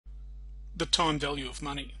The time value of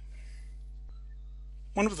money.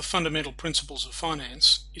 One of the fundamental principles of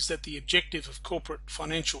finance is that the objective of corporate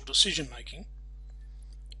financial decision making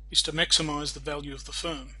is to maximize the value of the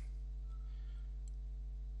firm.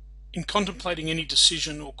 In contemplating any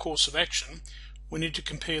decision or course of action, we need to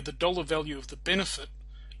compare the dollar value of the benefit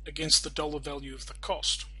against the dollar value of the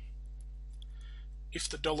cost. If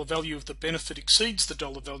the dollar value of the benefit exceeds the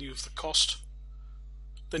dollar value of the cost,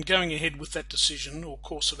 then going ahead with that decision or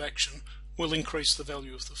course of action will increase the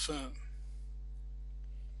value of the firm.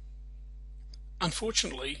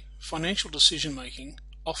 Unfortunately, financial decision making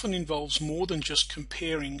often involves more than just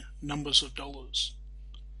comparing numbers of dollars.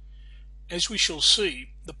 As we shall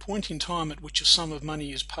see, the point in time at which a sum of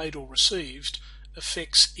money is paid or received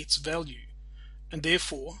affects its value, and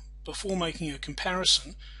therefore, before making a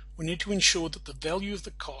comparison, we need to ensure that the value of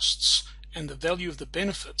the costs and the value of the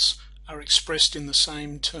benefits are expressed in the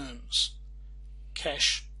same terms: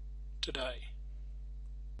 cash today.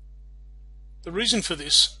 The reason for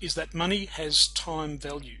this is that money has time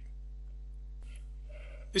value.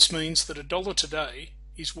 This means that $1 today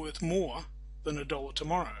is worth more than $1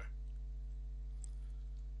 tomorrow.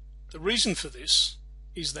 The reason for this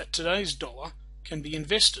is that today's dollar can be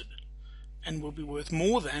invested and will be worth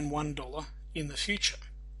more than $1 in the future.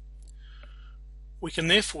 We can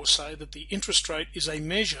therefore say that the interest rate is a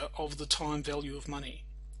measure of the time value of money.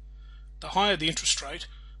 The higher the interest rate,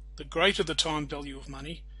 the greater the time value of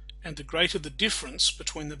money, and the greater the difference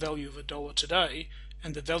between the value of $1 today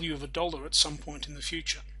and the value of $1 at some point in the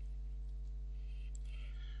future.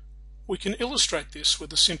 We can illustrate this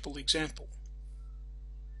with a simple example.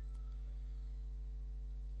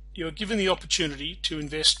 You are given the opportunity to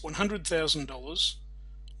invest $100,000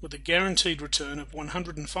 with a guaranteed return of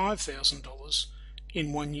 $105,000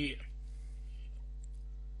 in 1 year.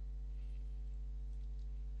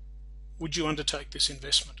 Would you undertake this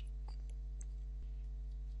investment?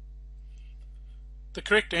 The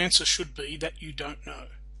correct answer should be that you don't know.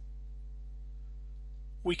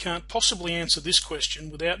 We can't possibly answer this question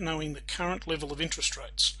without knowing the current level of interest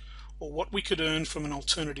rates, or what we could earn from an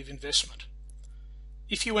alternative investment.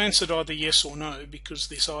 If you answered either yes or no because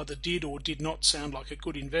this either did or did not sound like a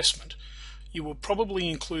good investment, you were probably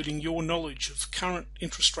including your knowledge of current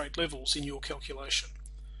interest rate levels in your calculation.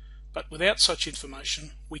 But without such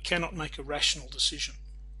information, we cannot make a rational decision.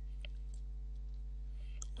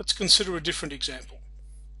 Let's consider a different example.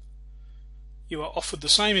 You are offered the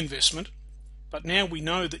same investment, but now we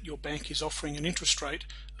know that your bank is offering an interest rate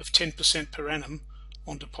of 10% per annum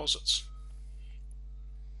on deposits.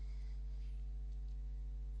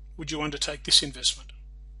 Would you undertake this investment?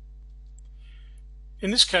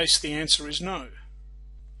 In this case, the answer is no.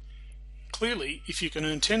 Clearly, if you can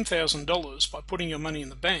earn $10,000 by putting your money in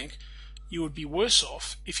the bank, you would be worse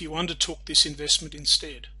off if you undertook this investment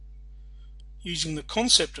instead. Using the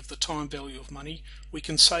concept of the time value of money, we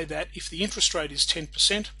can say that if the interest rate is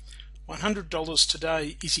 10%, $100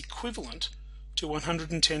 today is equivalent to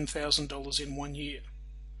 $110,000 in 1 year.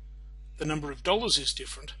 The number of dollars is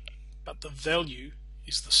different, but the value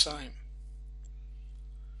is the same.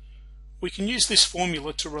 We can use this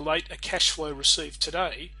formula to relate a cash flow received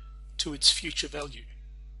today to its future value.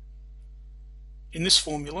 In this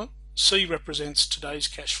formula, C represents today's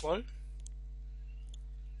cash flow,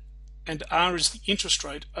 and R is the interest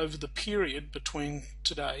rate over the period between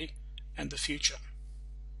today and the future.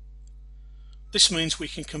 This means we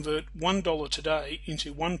can convert $1 today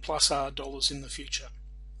into 1 plus R dollars in the future.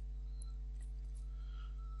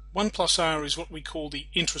 1 plus R is what we call the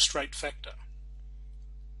interest rate factor,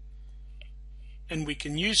 and we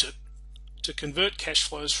can use it to convert cash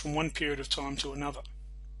flows from one period of time to another.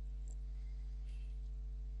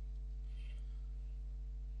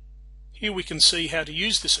 Here we can see how to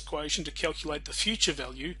use this equation to calculate the future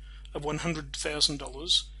value of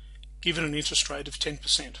 $100,000 given an interest rate of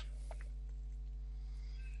 10%.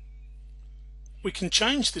 We can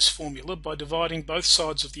change this formula by dividing both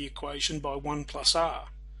sides of the equation by 1 plus R,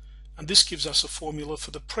 and this gives us a formula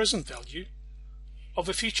for the present value of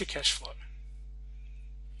a future cash flow.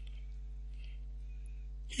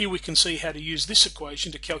 Here we can see how to use this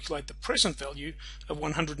equation to calculate the present value of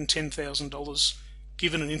 $110,000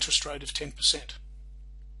 given an interest rate of 10%.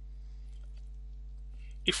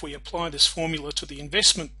 If we apply this formula to the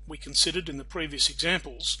investment we considered in the previous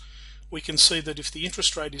examples, we can see that if the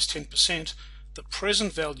interest rate is 10%, the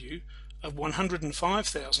present value of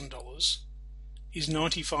 $105,000 is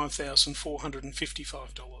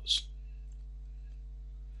 $95,455.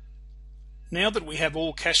 Now that we have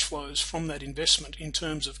all cash flows from that investment in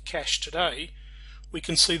terms of cash today, we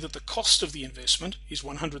can see that the cost of the investment is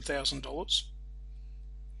 $100,000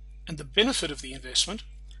 and the benefit of the investment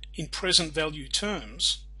in present value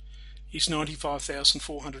terms is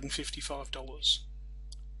 $95,455.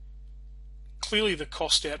 Clearly the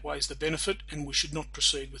cost outweighs the benefit and we should not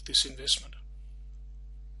proceed with this investment.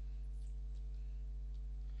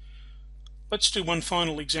 Let's do one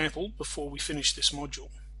final example before we finish this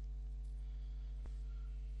module.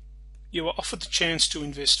 You are offered the chance to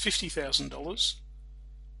invest $50,000,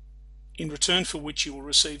 in return for which you will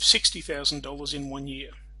receive $60,000 in 1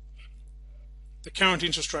 year. The current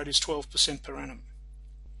interest rate is 12% per annum.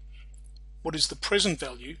 What is the present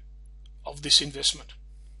value of this investment?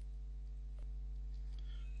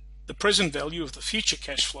 The present value of the future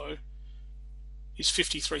cash flow is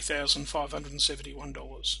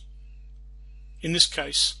 $53,571. In this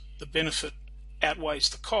case, the benefit outweighs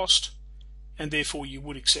the cost, and therefore you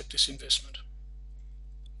would accept this investment.